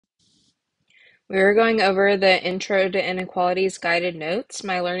We are going over the Intro to Inequalities guided notes.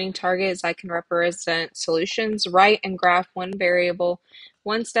 My learning target is I can represent solutions, write and graph one variable,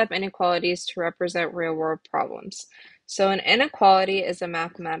 one-step inequalities to represent real-world problems. So an inequality is a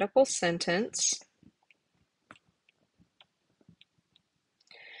mathematical sentence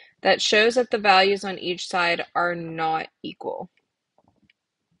that shows that the values on each side are not equal.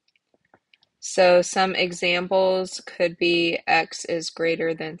 So some examples could be x is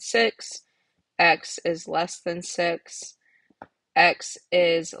greater than 6, x is less than 6, x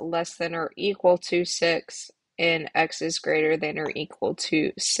is less than or equal to 6, and x is greater than or equal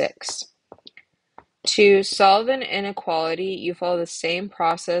to 6. To solve an inequality, you follow the same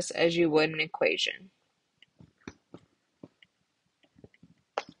process as you would an equation.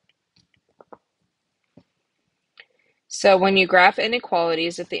 So when you graph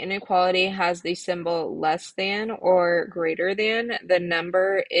inequalities, if the inequality has the symbol less than or greater than, the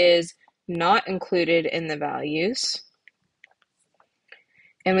number is not included in the values.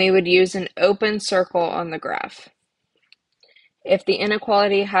 And we would use an open circle on the graph. If the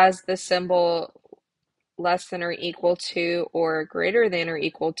inequality has the symbol less than or equal to or greater than or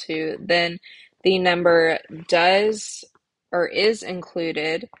equal to, then the number does or is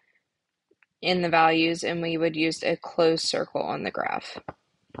included in the values, and we would use a closed circle on the graph.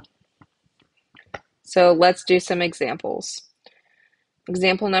 So let's do some examples.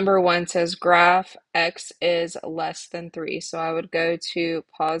 Example number 1 says graph x is less than 3. So I would go to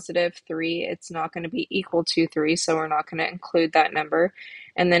positive 3. It's not going to be equal to 3, so we're not going to include that number.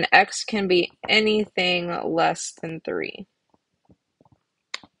 And then x can be anything less than 3.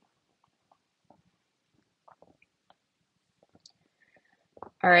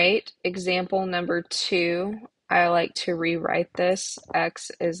 All right, example number 2, I like to rewrite this. X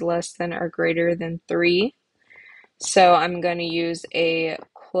is less than or greater than 3. So I'm going to use a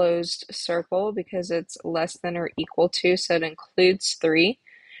closed circle because it's less than or equal to, so it includes 3.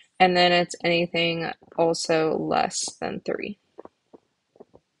 And then it's anything also less than 3.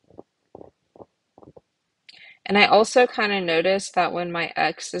 And I also kind of noticed that when my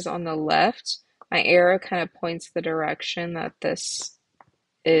x is on the left, my arrow kind of points the direction that this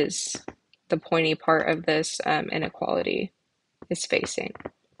is the pointy part of this inequality is facing.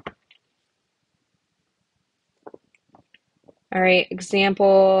 All right,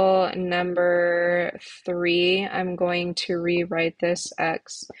 example number 3, I'm going to rewrite this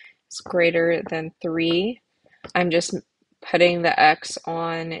x is greater than 3. I'm just putting the x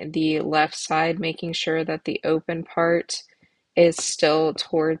on the left side, making sure that the open part is still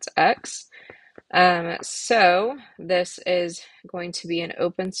towards x. So this is going to be an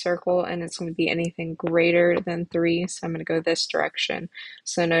open circle, and it's going to be anything greater than 3, so I'm going to go this direction.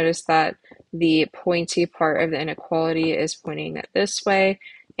 So notice that the pointy part of the inequality is pointing this way,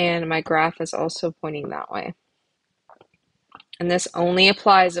 and my graph is also pointing that way. And this only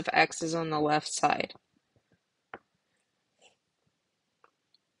applies if x is on the left side.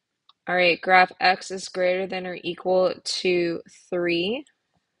 All right, graph x is greater than or equal to 3.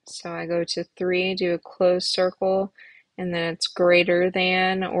 So I go to 3, do a closed circle, and then it's greater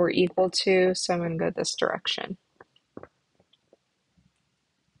than or equal to, so I'm going to go this direction.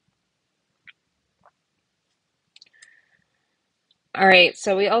 All right,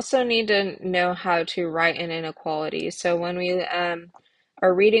 so we also need to know how to write an inequality. So when we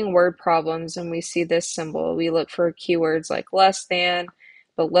are reading word problems and we see this symbol, we look for keywords like less than,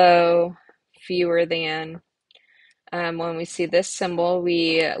 below, fewer than. When we see this symbol,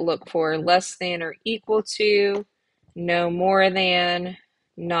 we look for less than or equal to, no more than,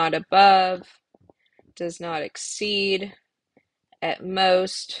 not above, does not exceed, at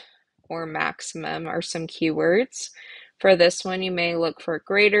most, or maximum are some keywords. For this one, you may look for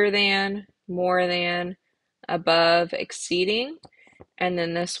greater than, more than, above, exceeding. And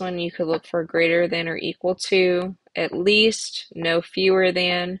then this one, you could look for greater than or equal to, at least, no fewer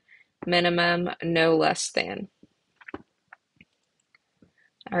than, minimum, no less than.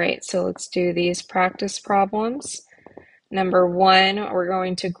 All right, so let's do these practice problems. Number 1, we're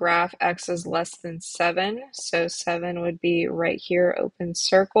going to graph x is less than 7. So 7 would be right here, open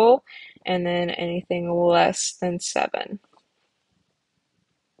circle, and then anything less than 7.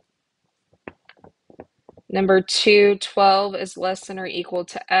 Number 2, 12 is less than or equal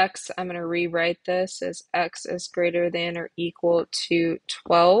to x. I'm going to rewrite this as x is greater than or equal to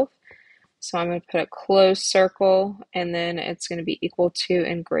 12. So I'm going to put a closed circle, and then it's going to be equal to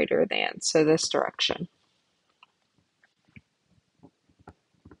and greater than, so this direction.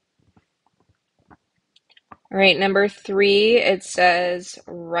 All right, number 3, it says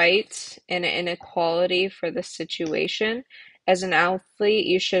write an inequality for the situation. as an athlete,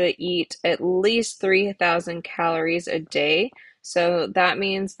 you should eat at least 3,000 calories a day. So that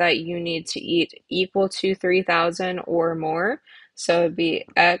means that you need to eat equal to 3,000 or more. So it'd be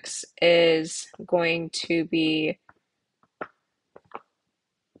X is going to be,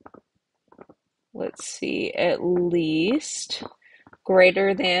 let's see, at least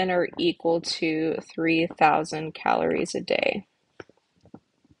greater than or equal to 3,000 calories a day.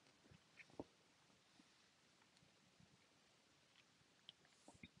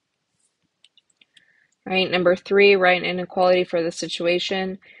 All right, number 3, write an inequality for the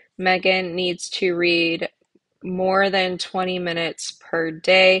situation. Megan needs to read more than 20 minutes per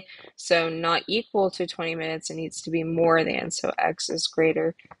day. So not equal to 20 minutes, it needs to be more than. So X is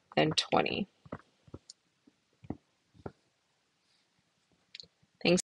greater than 20.